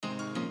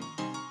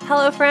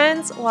Hello,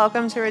 friends.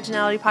 Welcome to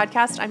Originality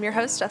Podcast. I'm your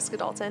host, Jessica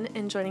Dalton,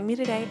 and joining me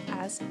today,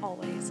 as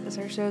always, is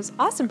our show's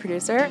awesome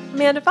producer,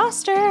 Amanda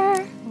Foster.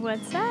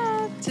 What's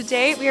up?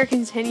 Today, we are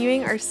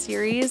continuing our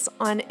series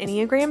on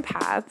Enneagram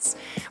paths.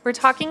 We're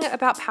talking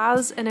about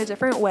paths in a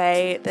different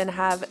way than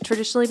have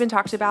traditionally been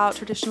talked about.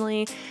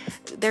 Traditionally,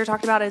 they're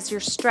talked about as your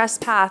stress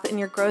path and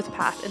your growth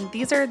path, and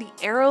these are the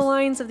arrow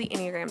lines of the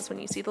Enneagrams. When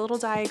you see the little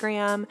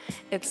diagram,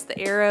 it's the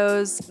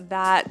arrows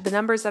the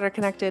numbers that are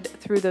connected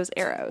through those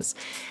arrows.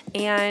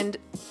 And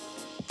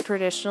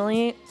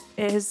traditionally,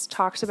 it has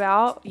talked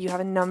about you have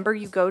a number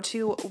you go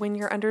to when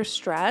you're under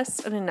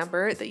stress and a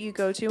number that you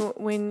go to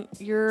when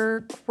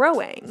you're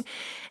growing.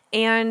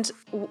 And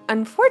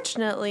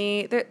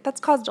unfortunately,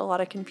 that's caused a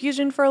lot of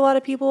confusion for a lot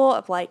of people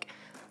of like,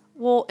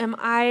 well,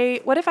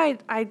 what if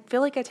I feel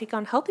like I take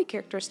on healthy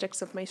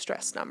characteristics of my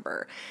stress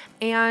number?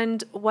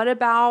 And what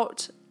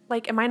about,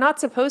 like, am I not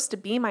supposed to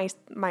be my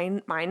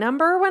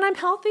number when I'm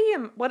healthy?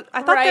 And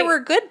I thought there were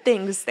good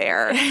things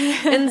there.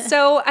 And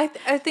so I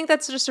think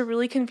that's just a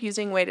really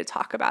confusing way to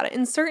talk about it.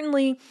 And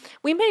certainly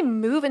we may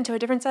move into a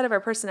different side of our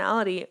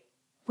personality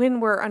when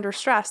we're under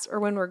stress or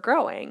when we're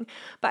growing.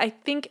 But I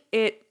think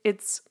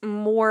it's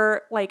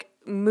more like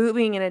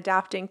moving and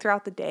adapting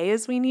throughout the day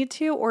as we need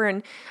to, or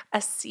in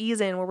a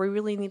season where we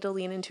really need to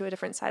lean into a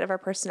different side of our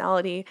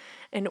personality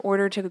in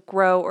order to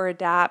grow or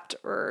adapt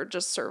or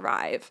just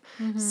survive.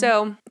 Mm-hmm.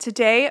 So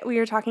today we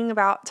are talking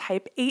about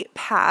type 8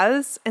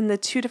 paths and the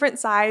two different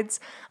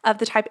sides of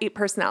the type 8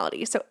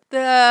 personality. So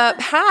the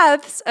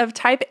paths of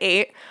type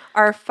 8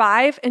 are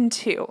 5 and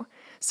 2.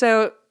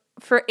 So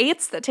for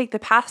 8s that take the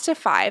path to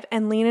 5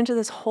 and lean into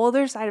this whole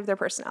other side of their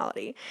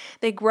personality,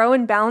 they grow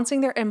in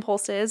balancing their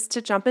impulses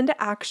to jump into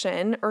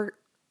action or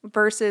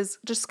versus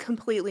just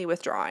completely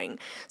withdrawing.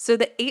 So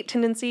the 8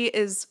 tendency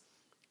is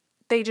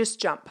they just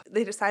jump.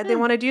 They decide they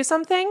want to do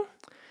something.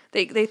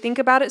 They think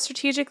about it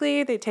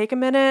strategically. They take a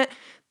minute.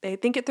 They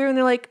think it through and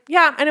they're like,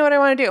 yeah, I know what I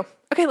want to do.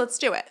 Okay, let's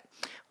do it.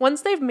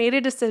 Once they've made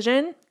a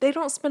decision, they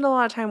don't spend a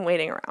lot of time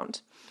waiting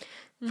around.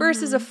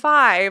 Versus a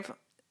 5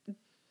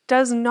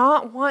 does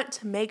not want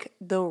to make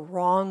the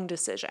wrong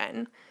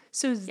decision.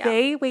 So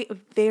they wait a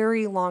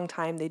very long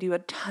time. They do a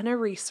ton of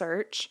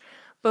research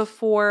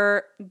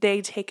before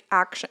they take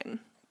action.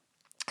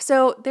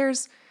 So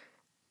there's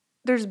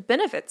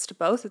benefits to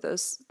both of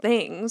those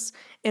things.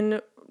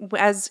 And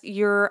as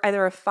you're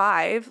either a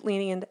 5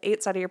 leaning into the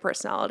 8 side of your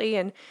personality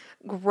and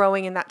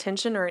growing in that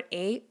tension, or an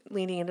 8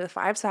 leaning into the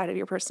 5 side of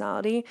your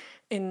personality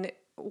and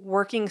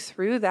working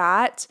through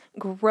that,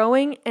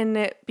 growing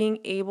and being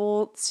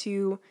able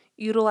to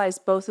utilize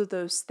both of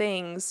those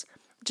things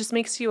just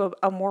makes you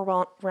a more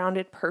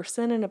well-rounded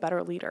person and a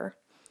better leader.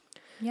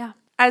 Yeah.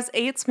 As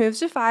 8s move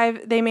to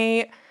 5, they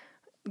may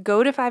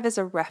go to 5 as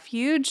a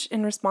refuge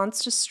in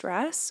response to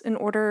stress in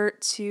order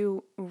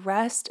to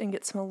rest and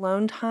get some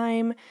alone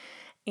time.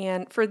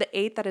 And for the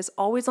 8 that is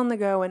always on the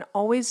go and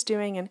always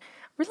doing and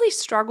really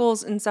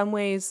struggles in some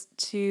ways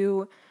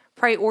to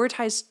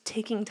prioritize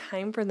taking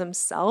time for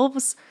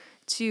themselves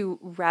to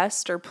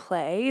rest or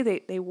play.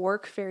 They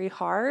work very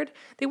hard.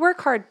 They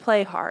work hard,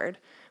 play hard,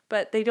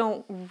 but they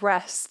don't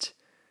rest.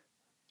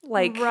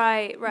 Like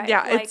right.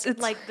 Yeah, it's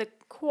like the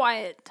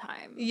quiet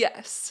time.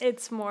 Yes.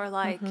 It's more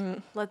like,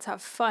 let's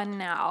have fun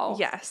now.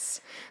 Yes.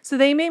 So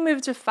they may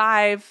move to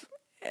 5,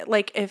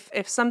 like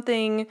if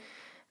something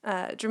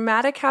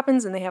dramatic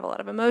happens and they have a lot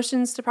of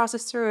emotions to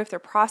process through, if they're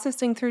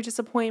processing through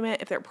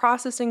disappointment, if they're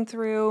processing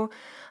through,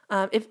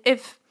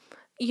 if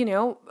you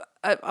know,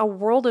 a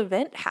world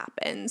event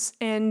happens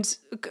and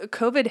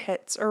COVID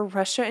hits or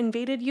Russia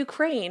invaded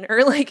Ukraine,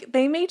 or like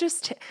they may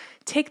just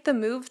take the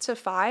move to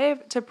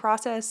 5 to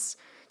process,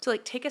 to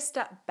like take a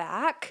step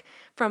back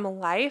from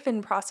life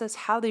and process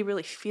how they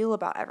really feel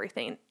about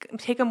everything.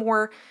 Take a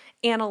more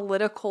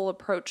analytical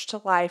approach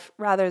to life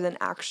rather than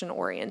action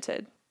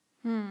oriented.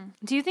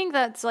 Do you think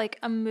that's like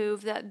a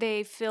move that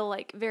they feel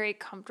like very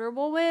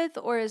comfortable with,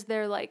 or is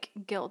there like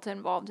guilt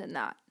involved in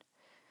that?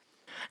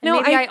 And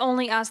No, maybe I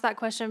only asked that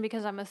question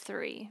because I'm a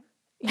 3.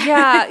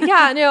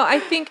 Yeah. No, I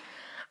think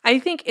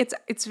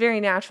it's very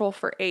natural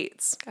for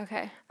 8s.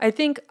 Okay. I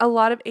think a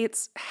lot of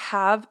 8s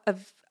have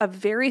a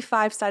very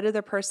 5 side of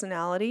their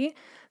personality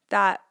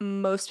that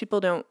most people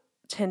don't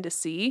tend to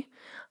see,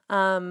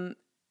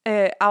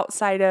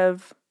 outside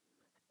of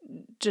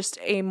just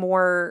a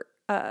more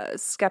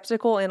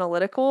skeptical,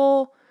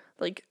 analytical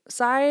like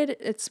side,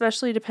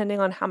 especially depending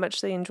on how much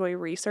they enjoy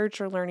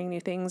research or learning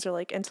new things or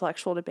like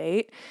intellectual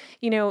debate.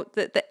 You know,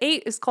 the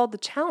 8 is called the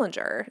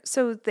challenger.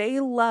 So they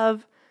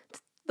love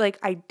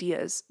like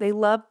ideas. They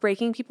love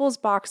breaking people's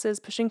boxes,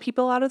 pushing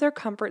people out of their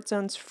comfort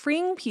zones,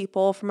 freeing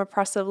people from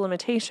oppressive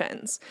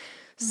limitations.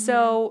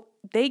 So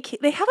they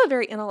have a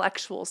very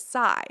intellectual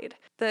side.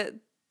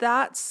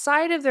 That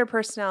side of their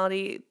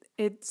personality,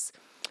 it's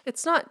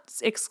not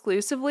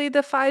exclusively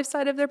the 5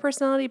 side of their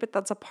personality, but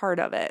that's a part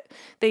of it.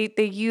 They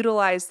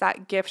utilize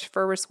that gift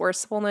for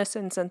resourcefulness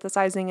and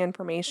synthesizing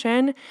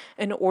information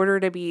in order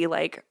to be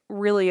like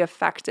really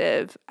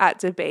effective at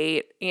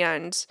debate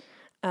and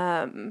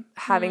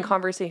having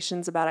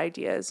conversations about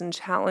ideas and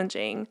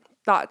challenging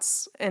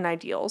thoughts and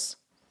ideals.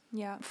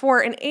 Yeah.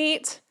 For an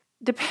 8,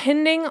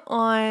 depending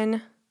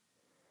on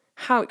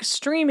how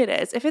extreme it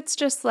is, if it's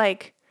just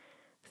like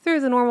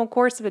through the normal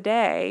course of a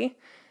day,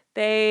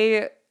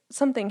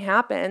 something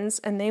happens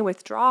and they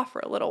withdraw for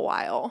a little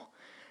while,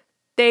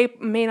 they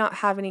may not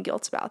have any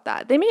guilt about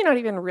that. They may not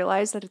even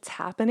realize that it's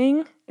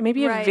happening. It may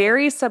be a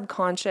very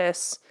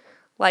subconscious,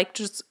 like,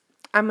 just,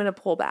 I'm going to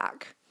pull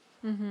back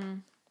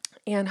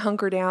and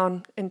hunker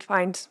down and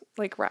find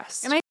like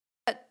rest. And I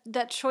think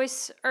that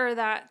choice or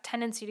that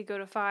tendency to go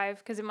to 5,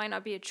 because it might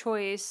not be a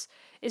choice,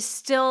 is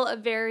still a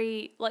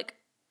very, like,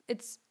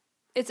 it's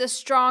a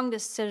strong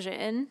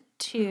decision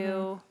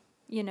to,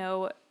 you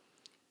know,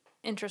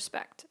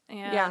 introspect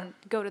and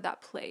go to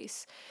that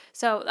place.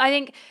 So I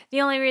think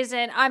the only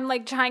reason I'm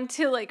like trying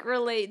to like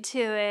relate to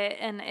it,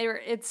 and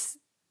it's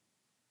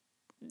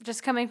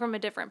just coming from a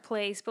different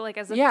place, but like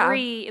as a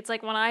 3, it's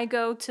like when I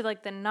go to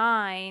like the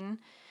 9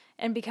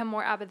 and become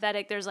more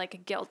apathetic, there's like a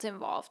guilt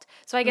involved.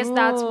 So I guess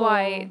that's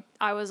why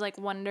I was like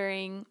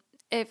wondering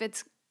if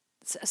it's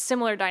a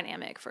similar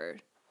dynamic for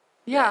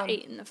the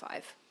 8 and the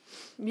 5.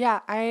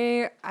 Yeah,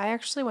 I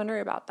actually wonder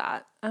about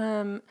that.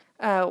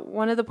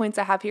 One of the points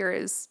I have here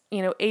is,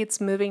 8s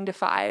moving to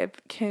 5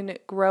 can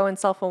grow in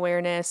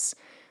self-awareness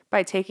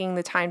by taking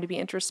the time to be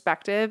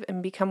introspective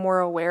and become more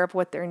aware of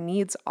what their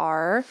needs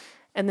are,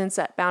 and then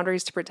set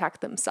boundaries to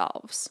protect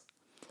themselves.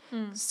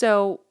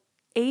 So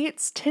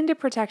 8s tend to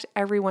protect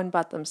everyone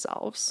but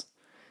themselves.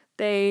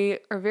 They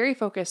are very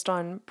focused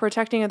on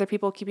protecting other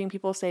people, keeping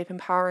people safe,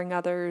 empowering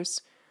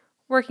others,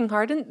 working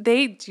hard, and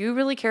they do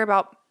really care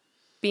about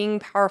being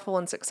powerful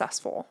and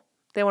successful.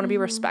 They want to be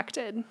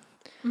respected.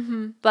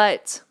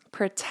 But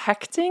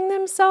protecting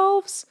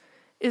themselves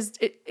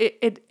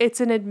it's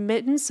an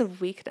admittance of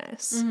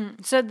weakness.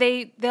 So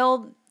they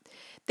don't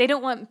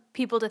want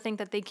people to think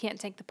that they can't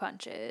take the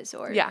punches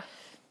or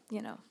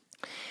you know.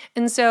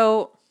 And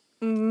so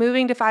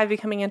moving to 5,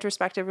 becoming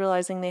introspective,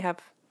 realizing they have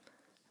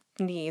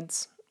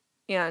needs,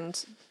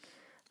 and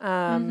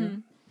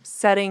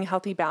setting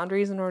healthy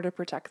boundaries in order to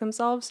protect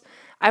themselves.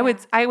 I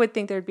would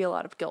think there'd be a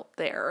lot of guilt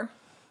there.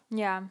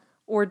 Yeah.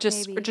 Or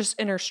just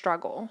inner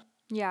struggle.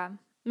 Yeah.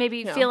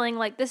 Maybe feeling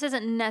like this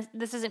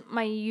isn't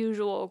my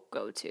usual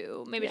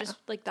go-to. Maybe just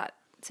like that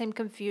same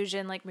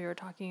confusion like we were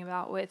talking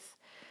about with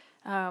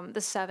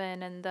the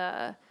 7 and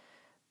the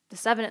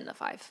 7 and the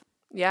 5.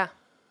 Yeah.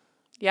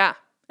 Yeah.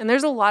 And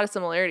there's a lot of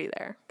similarity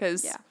there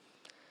because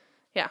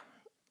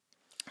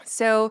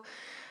So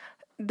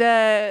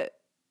the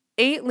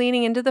 8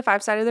 leaning into the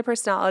 5 side of the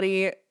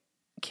personality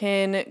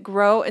can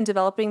grow in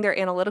developing their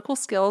analytical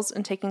skills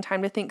and taking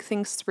time to think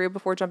things through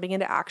before jumping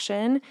into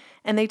action.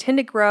 And they tend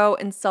to grow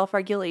in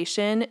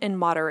self-regulation and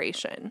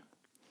moderation.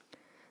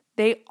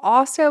 They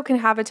also can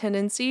have a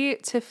tendency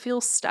to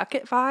feel stuck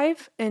at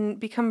 5 and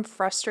become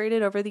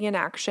frustrated over the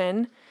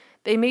inaction.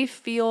 They may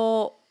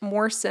feel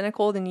more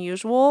cynical than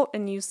usual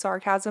and use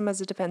sarcasm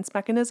as a defense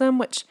mechanism,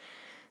 which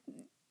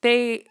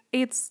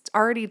 8s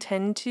already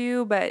tend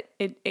to, but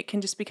it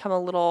can just become a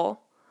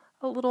little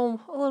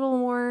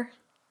more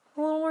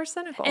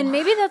cynical. And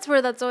maybe that's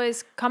where that's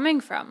always coming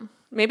from.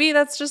 Maybe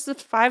that's just the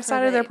 5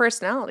 side of their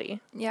personality.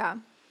 Yeah.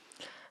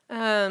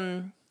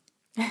 And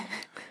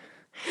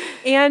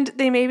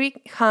they may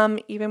become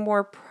even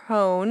more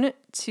prone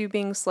to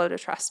being slow to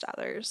trust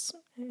others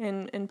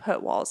and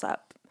put walls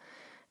up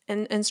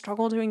and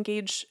struggle to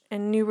engage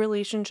in new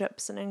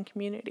relationships and in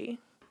community.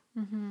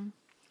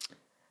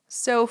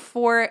 So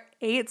for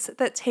 8s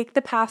that take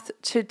the path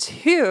to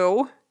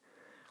 2,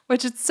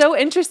 which is so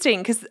interesting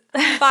because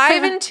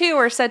 5 and 2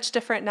 are such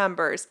different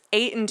numbers.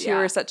 8 and 2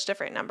 are such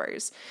different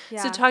numbers.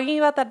 Yeah. So talking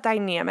about that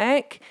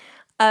dynamic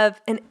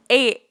of an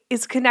 8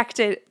 is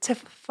connected to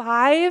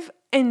 5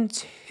 and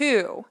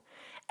 2.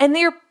 And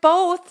they're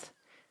both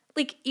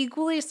like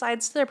equally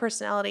sides to their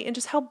personality, and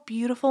just how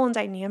beautiful and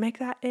dynamic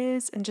that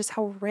is, and just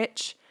how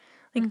rich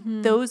like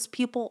those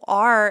people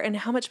are, and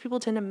how much people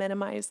tend to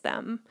minimize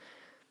them.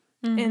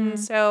 And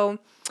so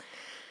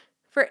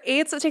for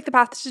 8s that take the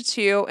path to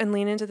 2 and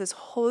lean into this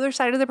whole other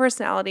side of the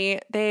personality,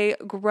 they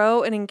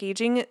grow in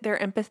engaging their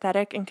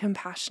empathetic and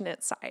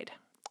compassionate side.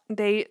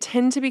 They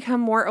tend to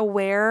become more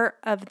aware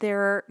of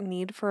their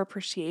need for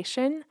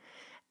appreciation,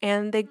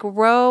 and they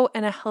grow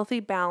in a healthy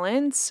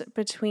balance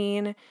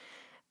between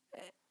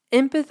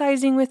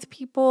empathizing with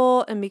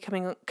people and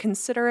becoming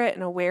considerate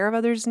and aware of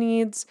others'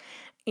 needs,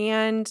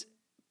 and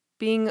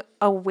being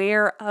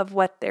aware of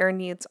what their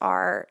needs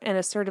are and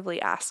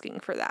assertively asking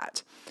for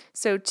that.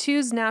 So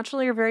 2s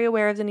naturally are very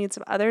aware of the needs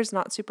of others,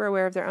 not super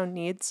aware of their own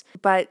needs.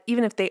 But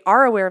even if they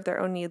are aware of their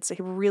own needs, they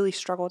really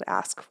struggle to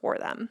ask for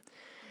them.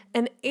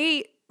 And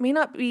 8 may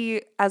not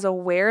be as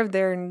aware of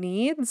their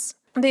needs.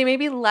 They may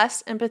be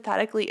less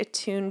empathetically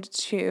attuned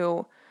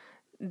to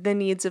the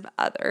needs of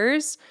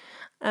others,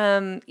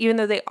 even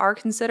though they are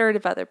considerate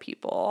of other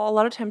people, a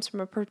lot of times from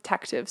a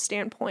protective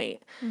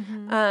standpoint.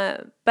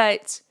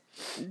 But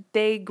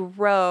they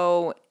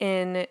grow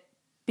in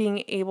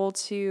being able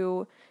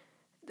to,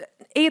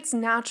 8s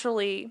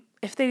naturally,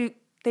 if they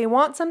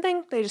want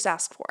something, they just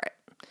ask for it.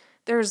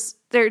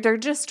 They're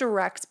just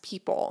direct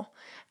people.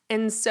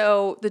 And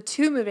so the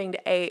 2 moving to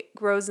 8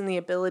 grows in the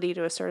ability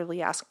to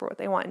assertively ask for what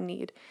they want and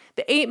need.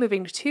 The 8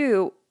 moving to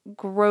 2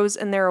 grows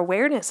in their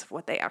awareness of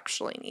what they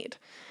actually need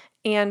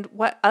and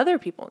what other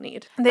people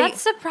need.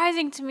 That's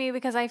surprising to me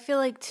because I feel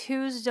like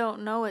 2s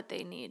don't know what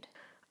they need.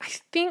 I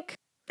think...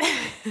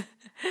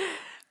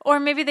 Or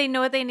maybe they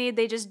know what they need,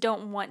 they just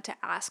don't want to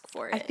ask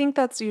for it. I think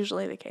that's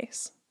usually the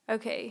case.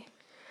 Okay.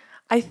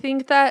 I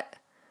think that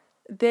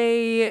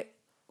they,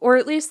 or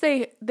at least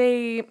they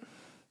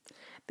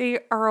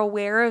are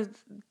aware of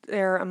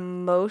their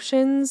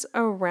emotions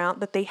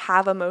around, that they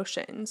have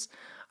emotions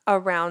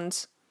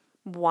around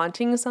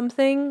wanting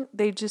something.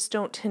 They just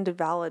don't tend to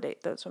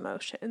validate those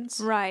emotions.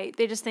 Right.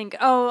 They just think,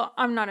 oh,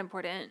 I'm not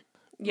important.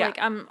 Yeah. Like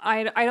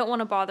I don't want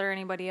to bother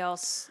anybody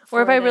else.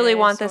 Or if I really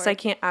want this, I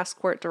can't ask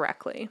for it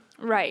directly.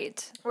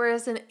 Right.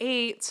 Whereas an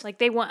 8, like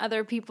they want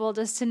other people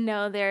just to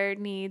know their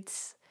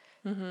needs.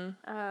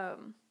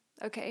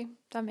 Okay,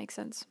 that makes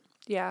sense.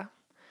 Yeah.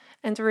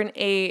 And through an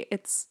 8,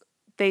 it's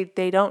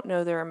they don't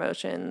know their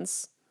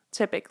emotions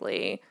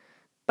typically,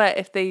 but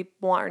if they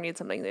want or need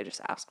something, they just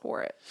ask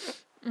for it.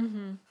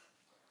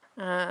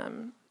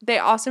 They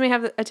also may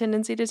have a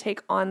tendency to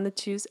take on the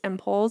 2's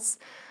impulse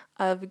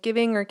of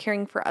giving or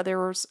caring for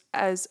others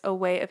as a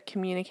way of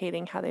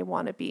communicating how they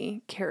want to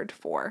be cared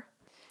for.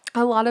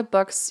 A lot of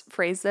books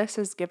phrase this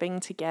as giving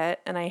to get,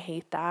 and I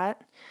hate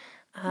that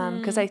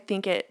because I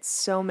think it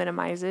so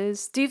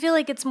minimizes. Do you feel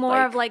like it's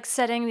more of like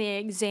setting the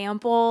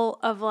example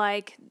of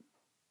like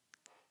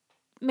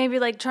maybe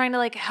like trying to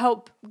like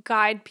help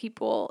guide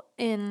people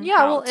in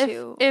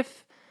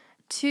if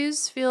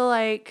 2s feel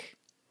like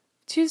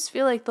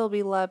they'll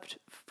be loved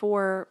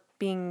for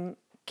being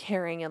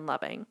caring and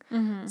loving.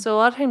 So a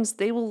lot of times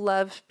they will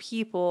love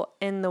people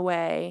in the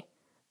way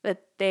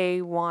that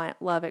they want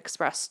love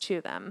expressed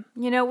to them.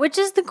 You know, which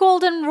is the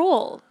golden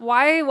rule.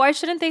 Why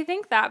shouldn't they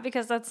think that?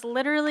 Because that's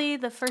literally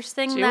the first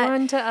thing Do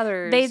unto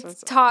others. They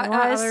taught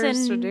us others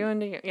in to do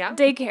unto you. Yeah.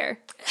 daycare.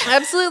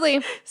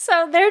 Absolutely.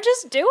 So they're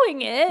just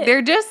doing it.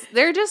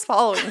 They're just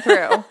following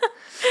through.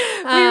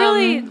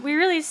 We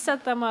really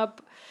set them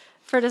up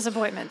for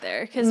disappointment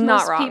there because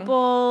most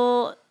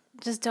people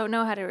just don't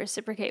know how to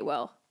reciprocate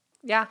well.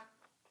 Yeah.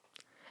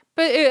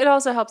 But it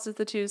also helps if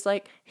the 2's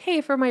like,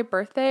 hey, for my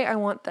birthday, I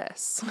want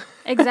this.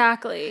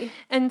 Exactly.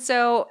 And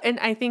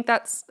I think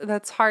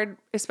that's hard,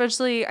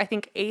 especially I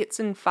think 8s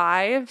and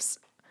 5s,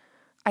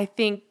 I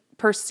think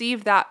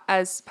perceive that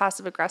as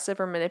passive aggressive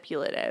or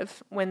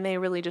manipulative when they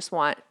really just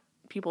want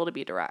people to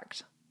be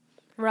direct.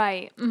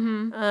 Right.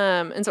 Mm-hmm.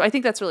 And so I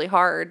think that's really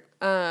hard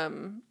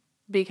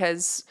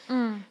because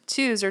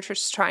 2s are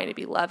just trying to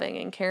be loving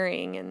and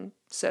caring, and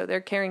so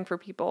they're caring for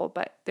people,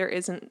 but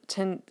there's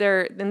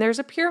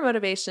a pure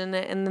motivation,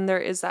 and then there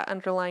is that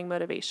underlying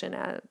motivation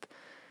of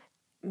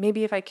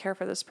maybe if I care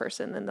for this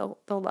person, then they'll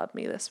love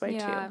me this way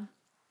too.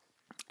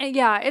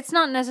 Yeah, it's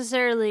not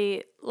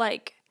necessarily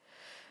like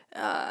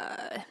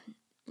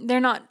they're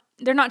not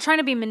trying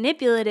to be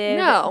manipulative.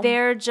 No.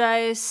 They're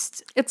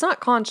just, it's not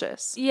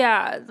conscious.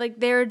 Yeah,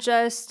 like they're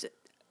just,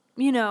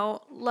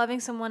 loving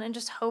someone and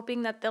just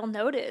hoping that they'll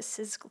notice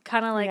is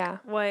kind of like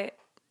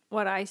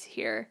what I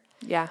hear.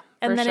 Yeah.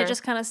 And then it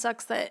just kind of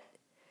sucks that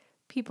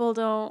people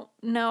don't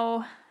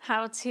know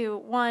how to,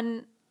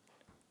 one,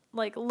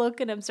 like look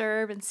and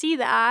observe and see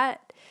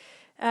that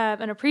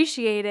and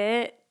appreciate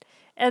it,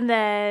 and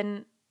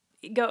then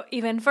go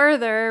even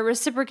further,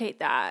 reciprocate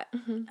that.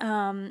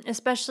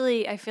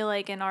 Especially I feel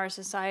like in our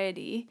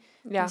society,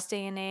 this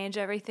day and age,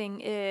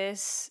 everything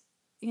is,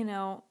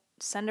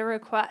 send a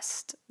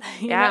request,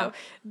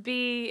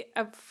 be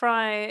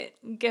upfront,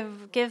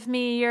 give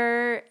me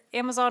your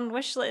Amazon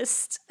wish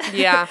list.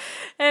 Yeah.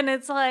 And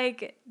it's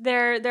like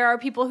there are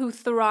people who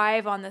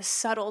thrive on the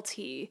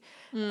subtlety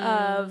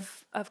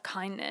of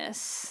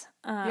kindness.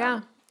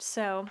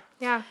 So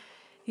yeah.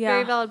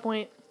 Very valid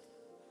point.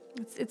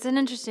 It's an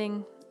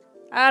interesting,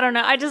 I don't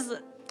know.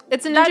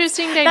 It's an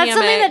interesting dynamic. That's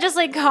something that just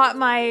like caught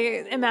my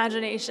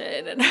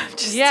imagination, and I'm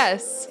just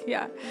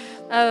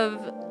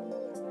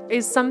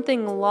is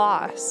something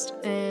lost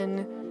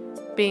in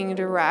being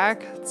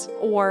direct,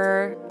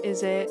 or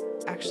is it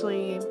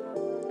actually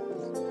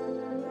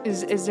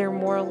is there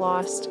more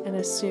lost in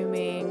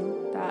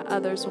assuming that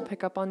others will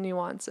pick up on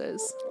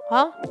nuances?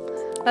 Well,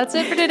 that's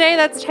it for today.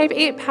 That's Type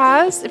 8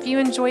 Paths. If you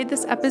enjoyed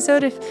this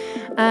episode, if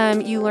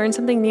you learned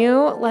something new,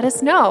 let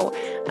us know.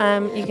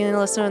 You can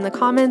listen in the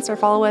comments or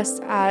follow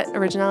us at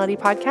Originality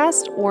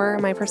Podcast or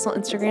my personal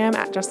Instagram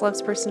at Just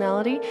Loves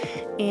Personality,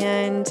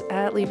 and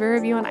leave a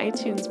review on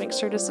iTunes. Make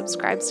sure to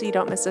subscribe so you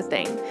don't miss a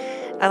thing.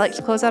 I'd like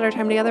to close out our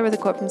time together with a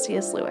quote from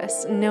C.S.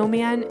 Lewis. No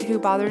man who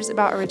bothers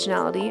about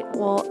originality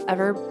will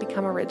ever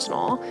become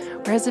original,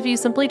 whereas if you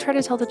simply try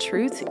to tell the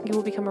truth, you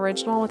will become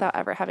original without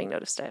ever having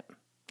noticed it.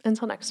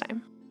 Until next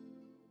time.